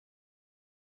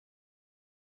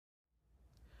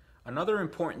Another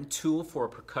important tool for a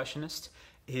percussionist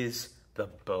is the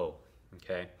bow,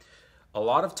 okay? A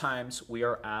lot of times we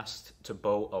are asked to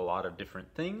bow a lot of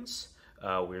different things.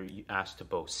 We're asked to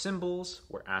bow cymbals,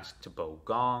 we're asked to bow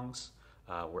gongs,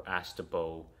 we're asked to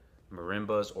bow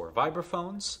marimbas or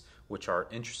vibraphones, which are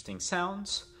interesting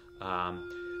sounds.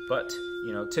 But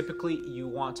typically you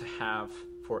want to have,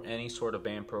 for any sort of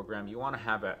band program, you want to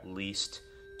have at least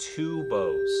 2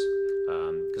 bows,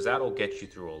 because that'll get you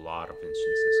through a lot of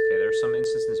instances. Okay, there's some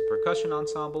instances of percussion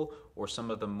ensemble or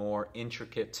some of the more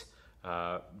intricate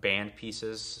band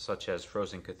pieces, such as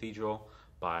Frozen Cathedral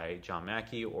by John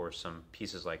Mackey, or some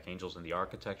pieces like Angels in the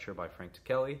Architecture by Frank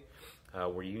Ticheli,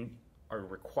 where you are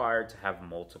required to have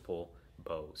multiple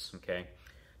bows. Okay,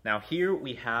 now here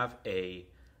we have a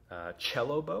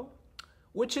cello bow,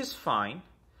 which is fine,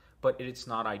 but it's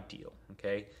not ideal.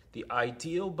 Okay, the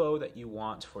ideal bow that you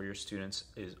want for your students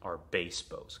are bass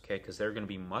bows. Okay, because they're going to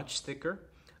be much thicker.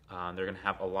 They're going to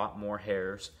have a lot more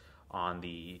hairs on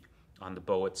the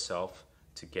bow itself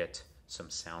to get some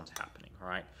sounds happening. All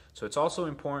right, so it's also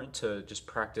important to just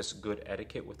practice good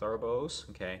etiquette with our bows.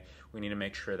 Okay, we need to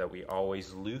make sure that we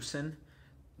always loosen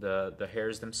the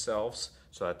hairs themselves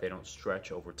so that they don't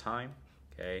stretch over time.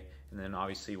 Okay, and then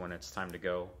obviously when it's time to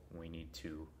go, we need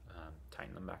to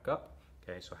tighten them back up.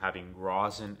 Okay, so having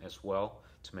rosin as well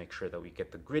to make sure that we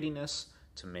get the grittiness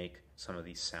to make some of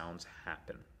these sounds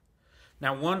happen.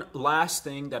 Now, one last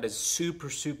thing that is super,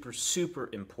 super, super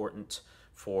important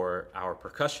for our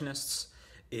percussionists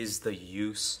is the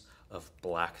use of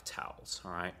black towels.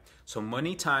 All right, so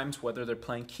many times, whether they're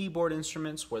playing keyboard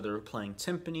instruments, whether they're playing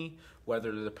timpani,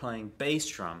 whether they're playing bass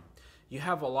drum, you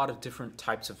have a lot of different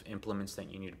types of implements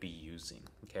that you need to be using.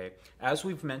 Okay, as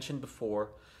we've mentioned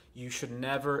before, you should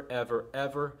never, ever,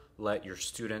 ever let your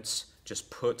students just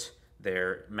put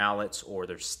their mallets or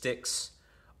their sticks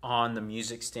on the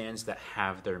music stands that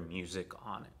have their music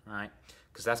on it, right?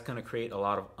 Because that's going to create a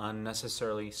lot of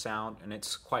unnecessary sound, and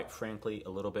it's quite frankly a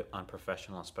little bit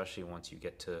unprofessional, especially once you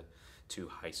get to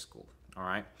high school. All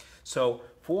right, so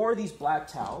for these black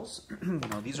towels,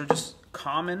 these are just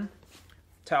common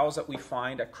towels that we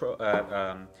find at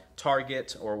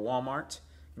Target or Walmart.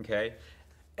 Okay,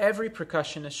 every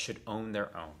percussionist should own their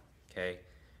own. Okay,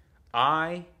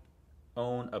 I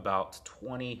own about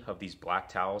 20 of these black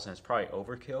towels, and it's probably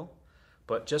overkill,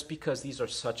 but just because these are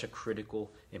such a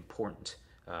critical, important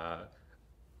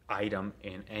item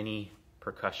in any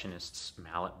percussionist's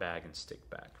mallet bag and stick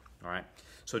bag. All right,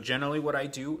 so generally what I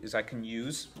do is I can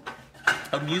use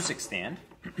a music stand.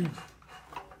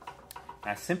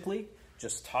 I simply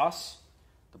just toss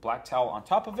the black towel on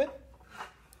top of it,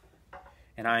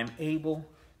 and I'm able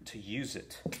to use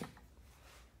it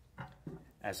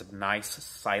as a nice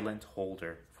silent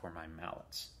holder for my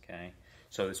mallets. Okay,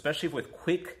 so especially with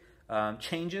quick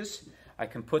changes, I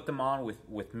can put them on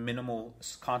with minimal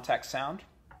contact sound,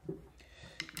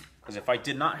 because if I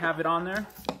did not have it on there,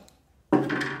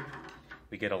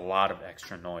 we get a lot of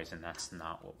extra noise, and that's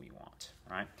not what we want.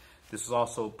 All right, this will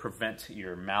also prevent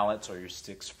your mallets or your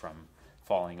sticks from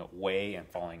falling away and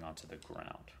falling onto the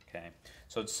ground. Okay,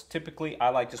 so it's typically, I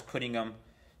like just putting them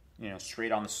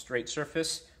straight on the straight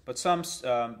surface, but some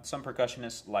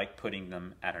percussionists like putting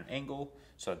them at an angle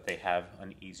so that they have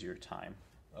an easier time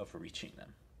of reaching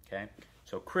them. Okay,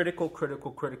 so critical,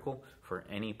 critical, critical for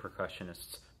any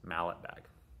percussionist's mallet bag.